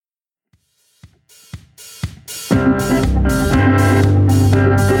You're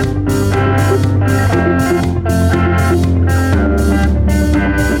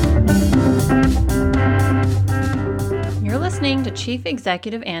listening to Chief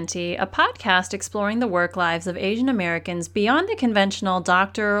Executive Auntie, a podcast exploring the work lives of Asian Americans beyond the conventional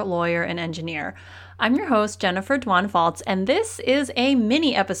doctor, lawyer, and engineer. I'm your host, Jennifer Dwan Faltz, and this is a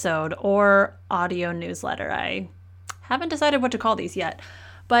mini episode or audio newsletter. I haven't decided what to call these yet.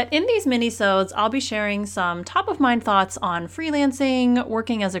 But in these mini-sodes, I'll be sharing some top-of-mind thoughts on freelancing,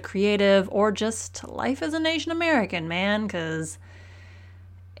 working as a creative, or just life as an Asian American, man, because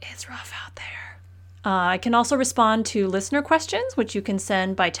it's rough out there. I can also respond to listener questions, which you can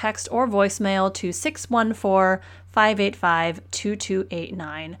send by text or voicemail to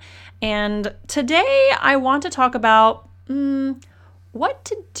 614-585-2289. And today I want to talk about what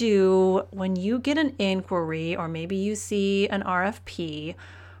to do when you get an inquiry or maybe you see an RFP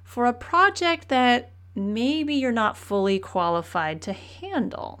for a project that maybe you're not fully qualified to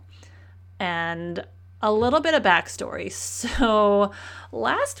handle. And a little bit of backstory. So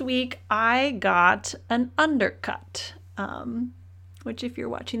last week I got an undercut, which if you're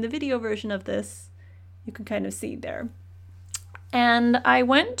watching the video version of this, you can kind of see there. And I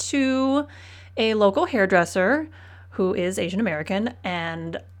went to a local hairdresser who is Asian American,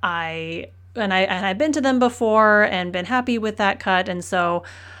 and I've been to them before and been happy with that cut, and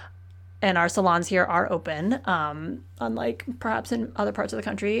our salons here are open, unlike perhaps in other parts of the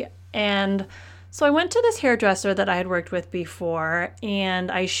country. And so I went to this hairdresser that I had worked with before,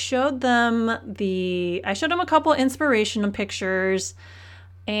 and I showed them a couple inspirational pictures,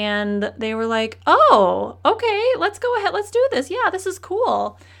 and they were like, "Oh, okay, let's go ahead, let's do this. Yeah, this is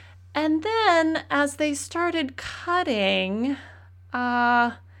cool." And then as they started cutting,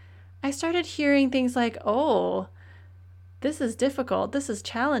 I started hearing things like, "Oh, this is difficult, this is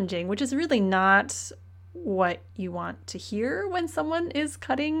challenging," which is really not what you want to hear when someone is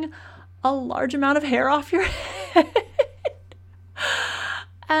cutting a large amount of hair off your head.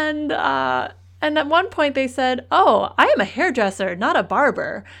 And at one point they said, "Oh, I am a hairdresser, not a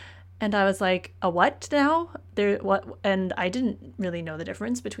barber." And I was like, "A what now?" And I didn't really know the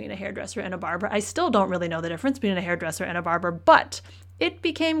difference between a hairdresser and a barber. I still don't really know the difference between a hairdresser and a barber, but it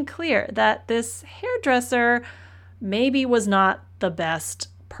became clear that this hairdresser maybe was not the best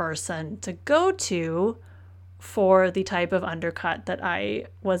person to go to for the type of undercut that I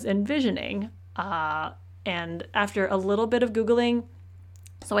was envisioning. And after a little bit of Googling,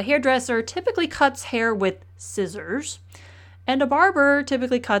 so a hairdresser typically cuts hair with scissors, and a barber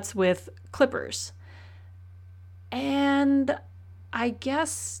typically cuts with clippers. And I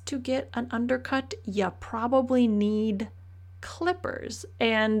guess to get an undercut, you probably need clippers.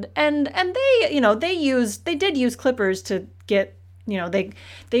 And they did use clippers to get,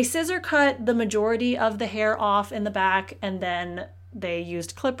 they scissor cut the majority of the hair off in the back, and then they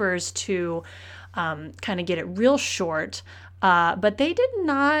used clippers to kind of get it real short. But they did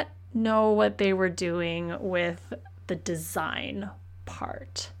not know what they were doing with the design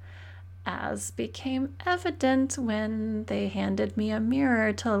part, as became evident when they handed me a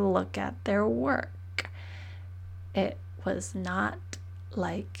mirror to look at their work. It was not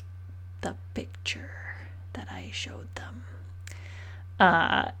like the picture that I showed them.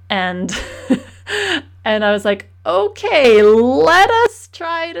 And I was like, okay, let us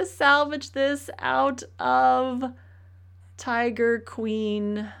try to salvage this out of Tiger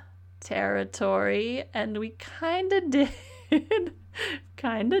Queen territory. And we kind of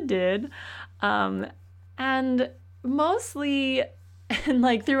did. And mostly, and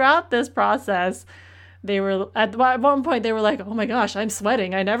like throughout this process, they were, at one point they were like, "Oh my gosh, I'm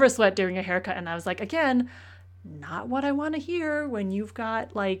sweating. I never sweat during a haircut." And I was like, again, not what I want to hear when you've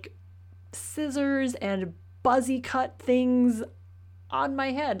got like scissors and buzzy cut things on my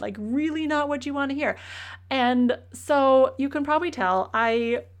head. Like, really not what you want to hear. And so you can probably tell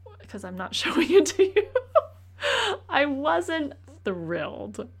because I'm not showing it to you, I wasn't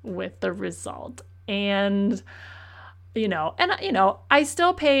thrilled with the result. And I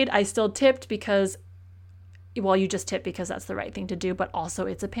still paid, I still tipped because, well, you just tip because that's the right thing to do, but also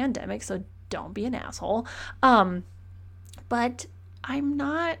it's a pandemic, so don't be an asshole. But I'm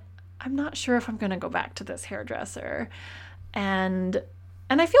not sure if I'm going to go back to this hairdresser. And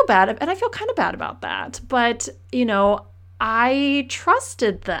I feel bad, and I feel kind of bad about that. But, I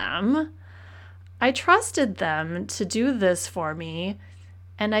trusted them. I trusted them to do this for me,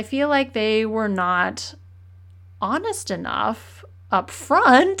 and I feel like they were not honest enough up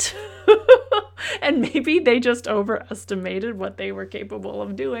front. And maybe they just overestimated what they were capable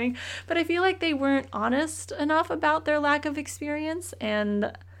of doing. But I feel like they weren't honest enough about their lack of experience.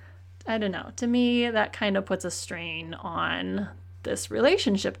 And I don't know. To me, that kind of puts a strain on this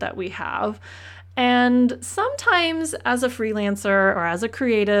relationship that we have. And sometimes, as a freelancer or as a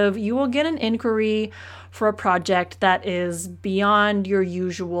creative, you will get an inquiry for a project that is beyond your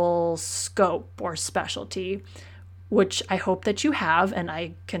usual scope or specialty, which I hope that you have. And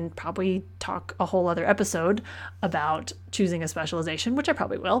I can probably talk a whole other episode about choosing a specialization, which I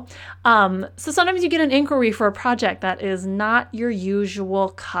probably will. So sometimes you get an inquiry for a project that is not your usual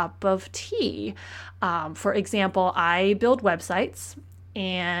cup of tea. For example, I build websites,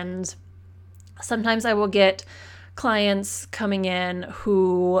 and sometimes I will get clients coming in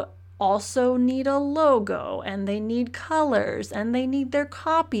who also need a logo, and they need colors, and they need their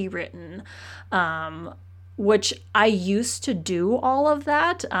copy written, which I used to do all of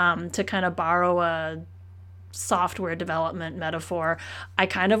that. To kind of borrow a software development metaphor, I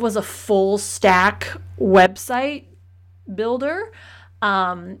kind of was a full stack website builder.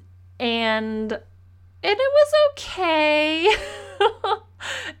 And it was okay.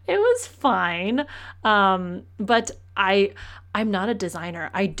 It was fine. But I'm not a designer.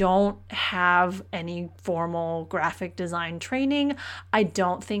 I don't have any formal graphic design training. I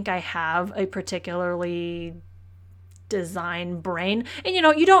don't think I have a particularly design brain. And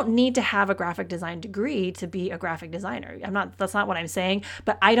you don't need to have a graphic design degree to be a graphic designer. That's not what I'm saying,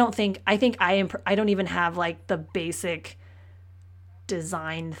 but I think I don't even have like the basic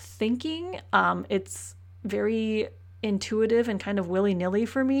design thinking. It's very intuitive and kind of willy-nilly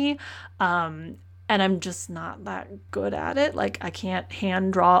for me. And I'm just not that good at it. Like, I can't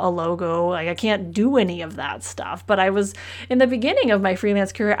hand draw a logo. Like, I can't do any of that stuff. But in the beginning of my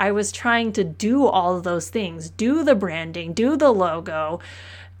freelance career, I was trying to do all of those things, do the branding, do the logo,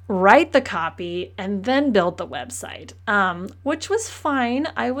 write the copy, and then build the website, which was fine.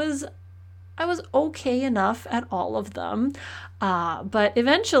 I was okay enough at all of them. But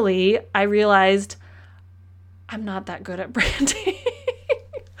eventually I realized I'm not that good at branding.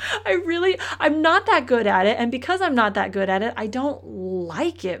 I'm not that good at it. And because I'm not that good at it, I don't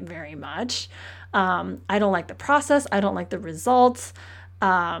like it very much. I don't like the process. I don't like the results.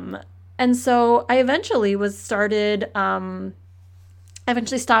 And so I eventually stopped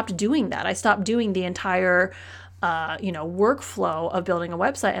doing that. I stopped doing the entire workflow of building a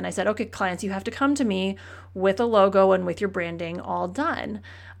website. And I said, okay, clients, you have to come to me with a logo and with your branding all done.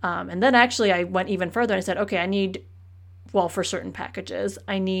 And then actually I went even further and I said, okay, for certain packages,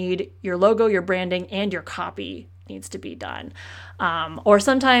 I need your logo, your branding, and your copy needs to be done. Or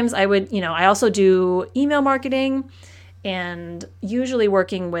sometimes I also do email marketing, and usually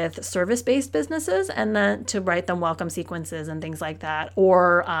working with service-based businesses, and then to write them welcome sequences and things like that,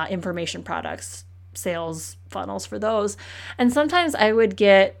 or information products, sales funnels for those. And sometimes I would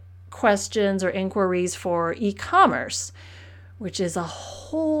get questions or inquiries for e-commerce, which is a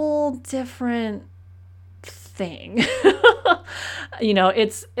whole different thing.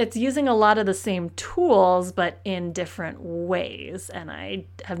 It's using a lot of the same tools, but in different ways. And I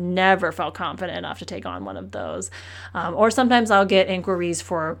have never felt confident enough to take on one of those. Or sometimes I'll get inquiries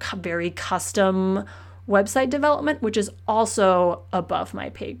for very custom website development, which is also above my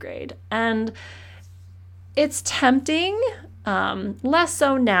pay grade. And it's tempting, less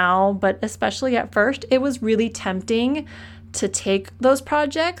so now, but especially at first, it was really tempting to take those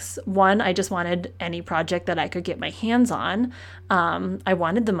projects. One, I just wanted any project that I could get my hands on. I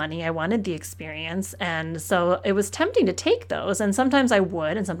wanted the money, I wanted the experience. And so it was tempting to take those. And sometimes I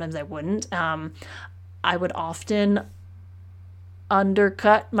would, and sometimes I wouldn't. I would often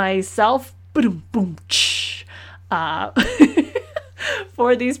undercut myself boom, boom,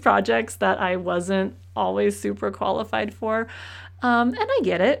 for these projects that I wasn't always super qualified for. And I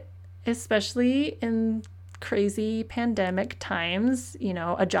get it, especially in crazy pandemic times.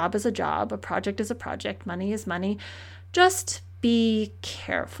 A job is a job, a project is a project, money is money. Just be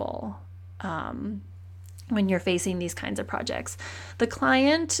careful when you're facing these kinds of projects. The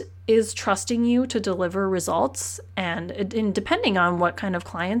client is trusting you to deliver results, and depending on what kind of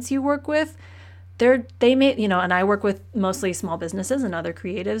clients you work with, they may, and I work with mostly small businesses and other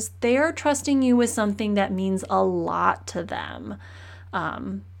creatives, they are trusting you with something that means a lot to them.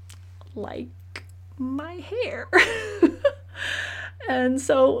 Like my hair. And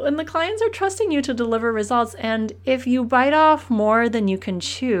so when the clients are trusting you to deliver results, and if you bite off more than you can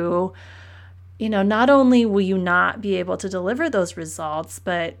chew, not only will you not be able to deliver those results,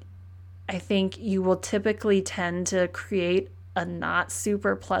 but I think you will typically tend to create a not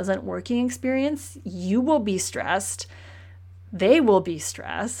super pleasant working experience. You will be stressed. They will be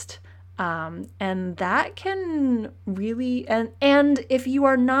stressed. And that can really, and if you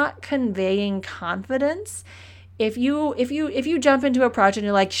are not conveying confidence if you jump into a project and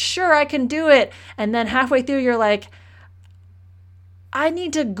you're like, sure, I can do it, and then halfway through you're like, I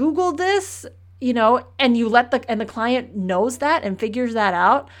need to Google this, and you let the client knows that and figures that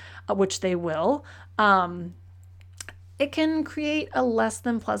out, which they will, it can create a less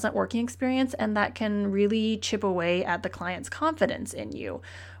than pleasant working experience, and that can really chip away at the client's confidence in you,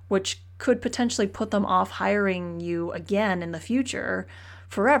 which could potentially put them off hiring you again in the future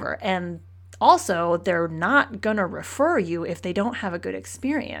forever. And also, they're not going to refer you if they don't have a good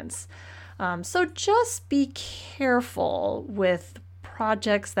experience. So just be careful with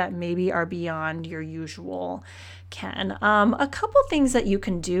projects that maybe are beyond your usual ken. A couple things that you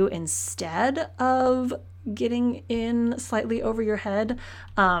can do instead of getting in slightly over your head.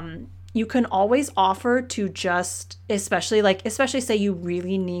 You can always offer to just, especially say you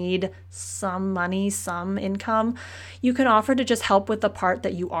really need some money, some income, you can offer to just help with the part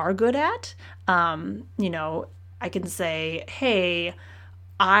that you are good at. I can say, hey,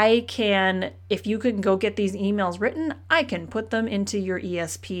 if you can go get these emails written, I can put them into your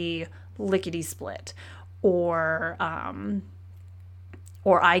ESP lickety split. Or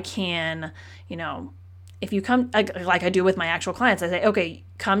I can, if you come, like I do with my actual clients, I say, okay,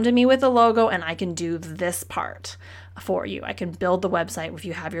 come to me with a logo and I can do this part for you. I can build the website if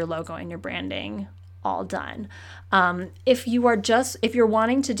you have your logo and your branding all done. If you're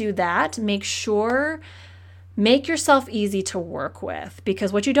wanting to do that, make yourself easy to work with,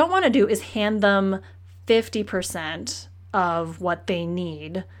 because what you don't want to do is hand them 50% of what they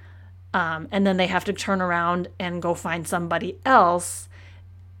need. And then they have to turn around and go find somebody else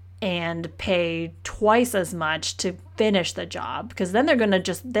and pay twice as much to finish the job, because then they're going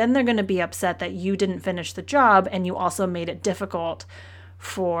to be upset that you didn't finish the job and you also made it difficult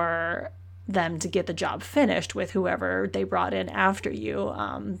for them to get the job finished with whoever they brought in after you.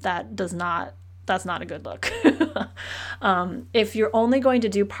 That's not a good look. If you're only going to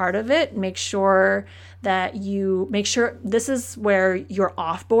do part of it, make sure this is where your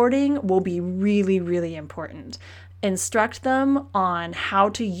offboarding will be really, really important. Instruct them on how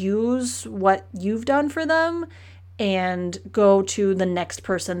to use what you've done for them and go to the next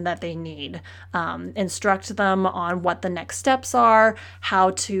person that they need. Instruct them on what the next steps are,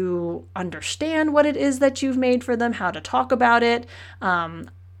 how to understand what it is that you've made for them, how to talk about it.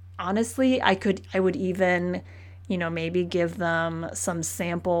 Honestly, I would even, maybe give them some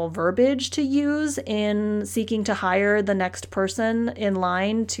sample verbiage to use in seeking to hire the next person in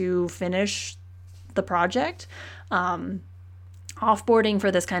line to finish the project. Offboarding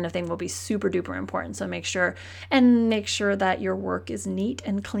for this kind of thing will be super duper important. So make sure that your work is neat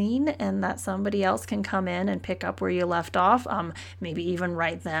and clean and that somebody else can come in and pick up where you left off. Maybe even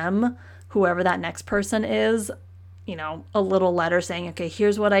write them, whoever that next person is, a little letter saying, okay,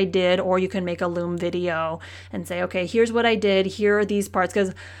 here's what I did. Or you can make a Loom video and say, okay, here's what I did. Here are these parts.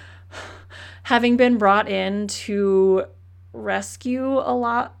 Because having been brought in to rescue a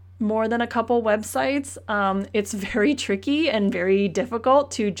lot more than a couple websites, it's very tricky and very difficult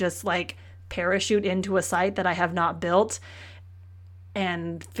to just parachute into a site that I have not built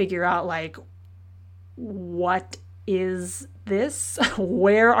and figure out what is this?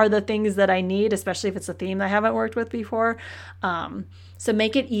 Where are the things that I need, especially if it's a theme that I haven't worked with before. So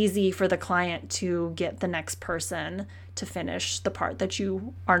make it easy for the client to get the next person to finish the part that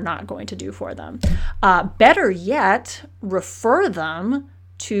you are not going to do for them. Better yet, refer them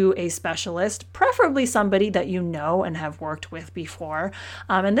to a specialist, preferably somebody that you know and have worked with before.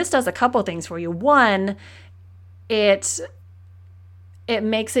 And this does a couple things for you. One, it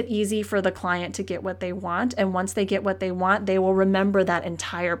makes it easy for the client to get what they want. And once they get what they want, they will remember that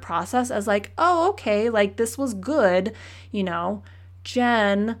entire process as oh, okay, this was good.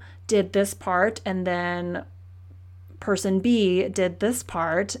 Jen did this part and then person B did this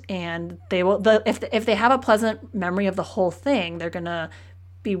part, and they will, if they have a pleasant memory of the whole thing, they're going to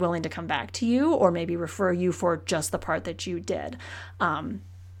be willing to come back to you or maybe refer you for just the part that you did.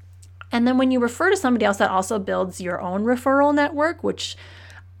 And then when you refer to somebody else, that also builds your own referral network, which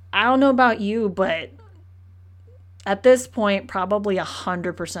I don't know about you, but at this point, probably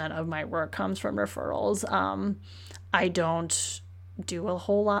 100% of my work comes from referrals. I don't do a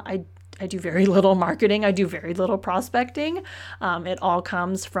whole lot. I do very little marketing. I do very little prospecting. It all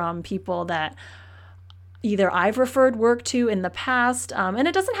comes from people that either I've referred work to in the past, and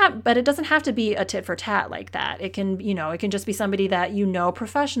it doesn't have to be a tit for tat like that. It can, it can just be somebody that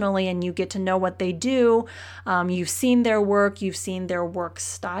professionally, and you get to know what they do. You've seen their work, you've seen their work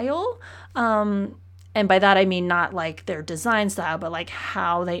style, and by that I mean not their design style, but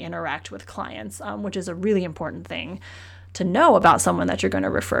how they interact with clients, which is a really important thing to know about someone that you're going to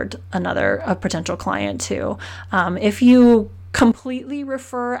refer a potential client to. If you completely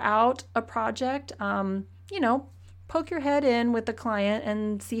refer out a project, poke your head in with the client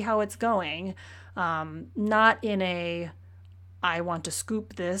and see how it's going. Not in a I want to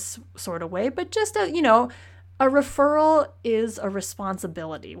scoop this sort of way, but just a referral is a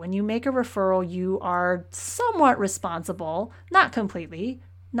responsibility. When you make a referral, you are somewhat responsible, not completely,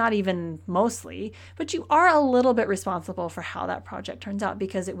 not even mostly, but you are a little bit responsible for how that project turns out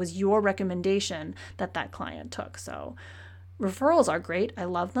because it was your recommendation that client took. So referrals are great. I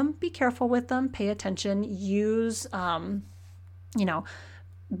love them. Be careful with them. Pay attention. Use, spend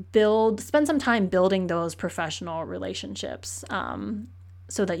some time building those professional relationships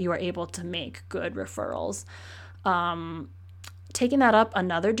so that you are able to make good referrals. Taking that up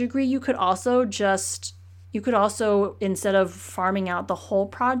another degree, you could also, instead of farming out the whole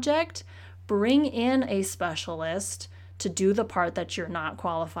project, bring in a specialist to do the part that you're not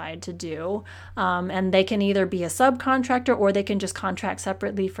qualified to do. And they can either be a subcontractor or they can just contract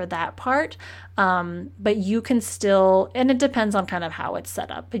separately for that part. But you can still, and it depends on kind of how it's set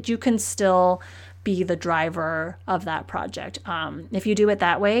up, but you can still be the driver of that project. If you do it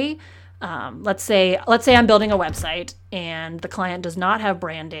that way, let's say I'm building a website and the client does not have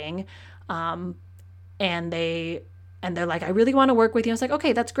branding, and they're like, I really want to work with you. I was like,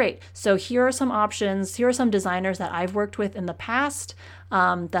 okay, that's great. So here are some options. Here are some designers that I've worked with in the past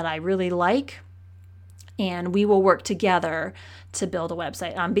that I really like. And we will work together to build a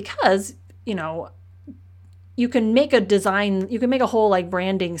website. Because, you can make a whole like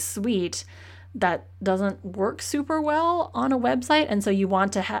branding suite that doesn't work super well on a website. And so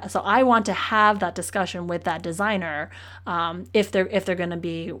I want to have that discussion with that designer if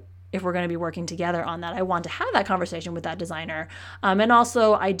we're going to be working together on that. I want to have that conversation with that designer. And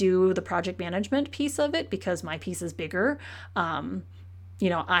also I do the project management piece of it because my piece is bigger. I'm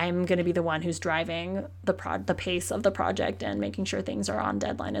going to be the one who's driving the pace of the project and making sure things are on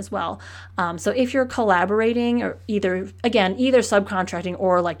deadline as well. So if you're collaborating or either subcontracting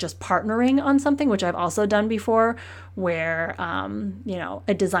or like just partnering on something, which I've also done before, where,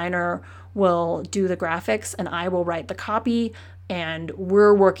 a designer will do the graphics and I will write the copy, and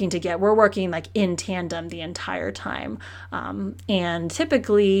we're working like in tandem the entire time. And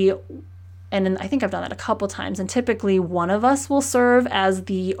typically, and I think I've done that a couple times, and typically one of us will serve as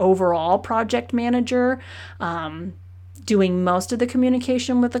the overall project manager, doing most of the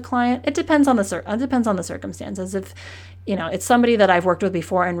communication with the client. It depends on the circumstances. If it's somebody that I've worked with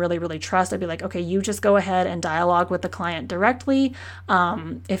before and really, really trust, I'd be like, okay, you just go ahead and dialogue with the client directly.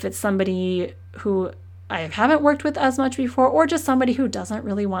 If it's somebody who I haven't worked with as much before, or just somebody who doesn't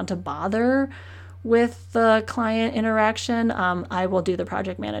really want to bother with the client interaction, I will do the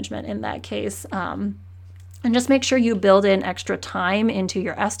project management in that case. And just make sure you build in extra time into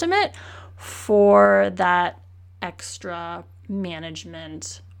your estimate for that extra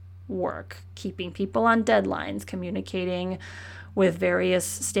management work, keeping people on deadlines, communicating with various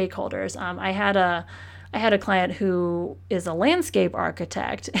stakeholders. I had a client who is a landscape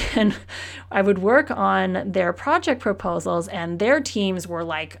architect, and I would work on their project proposals, and their teams were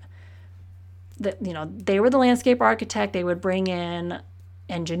like, they were the landscape architect. They would bring in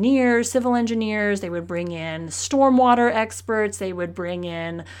engineers, civil engineers. They would bring in stormwater experts. They would bring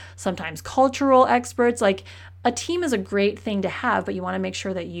in sometimes cultural experts. Like, a team is a great thing to have, but you want to make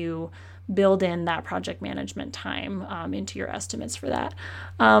sure that you build in that project management time into your estimates for that.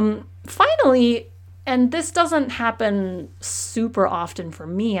 Finally, and this doesn't happen super often for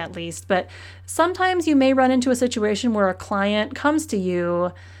me at least, but sometimes you may run into a situation where a client comes to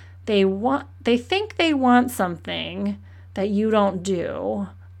you, they think they want something that you don't do.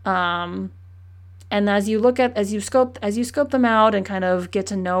 And as you scope them out and kind of get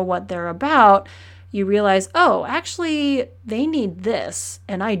to know what they're about, you realize, oh, actually they need this,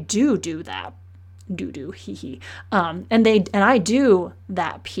 and I do that. And I do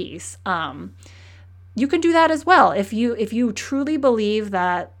that piece. You can do that as well. If you truly believe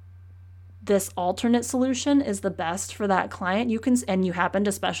that this alternate solution is the best for that client, and you happen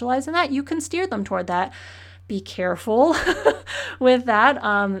to specialize in that, you can steer them toward that. Be careful with that.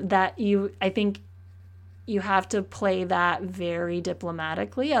 I think you have to play that very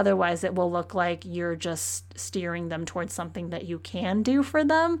diplomatically. Otherwise, it will look like you're just steering them towards something that you can do for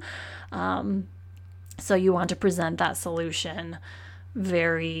them. So you want to present that solution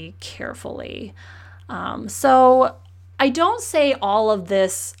very carefully. So I don't say all of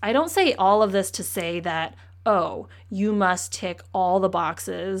this to say that, oh, you must tick all the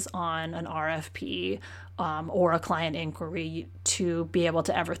boxes on an RFP or a client inquiry to be able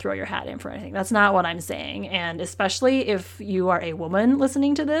to ever throw your hat in for anything. That's not what I'm saying. And especially if you are a woman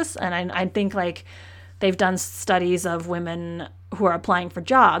listening to this, and I think like they've done studies of women who are applying for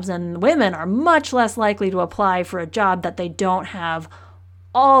jobs, and women are much less likely to apply for a job that they don't have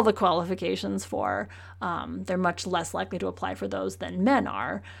all the qualifications for. They're much less likely to apply for those than men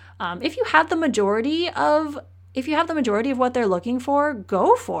are. If you have the majority of what they're looking for,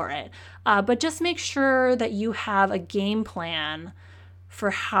 go for it. But just make sure that you have a game plan for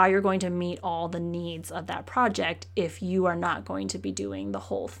how you're going to meet all the needs of that project if you are not going to be doing the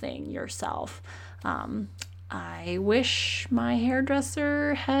whole thing yourself. I wish my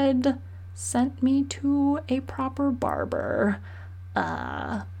hairdresser had sent me to a proper barber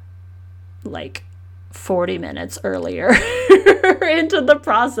like 40 minutes earlier into the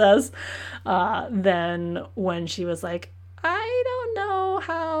process than when she was like, I don't know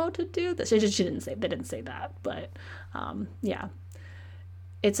how to do this. They didn't say that, but yeah.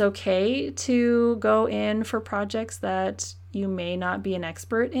 It's okay to go in for projects that you may not be an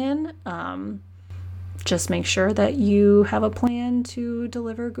expert in. Just make sure that you have a plan to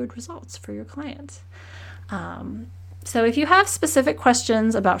deliver good results for your clients. So if you have specific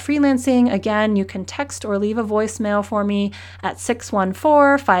questions about freelancing, again, you can text or leave a voicemail for me at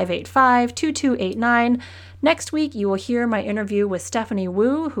 614-585-2289. Next week, you will hear my interview with Stephanie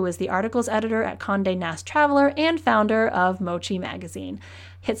Wu, who is the articles editor at Condé Nast Traveler and founder of Mochi Magazine.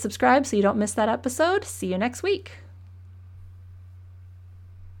 Hit subscribe so you don't miss that episode. See you next week.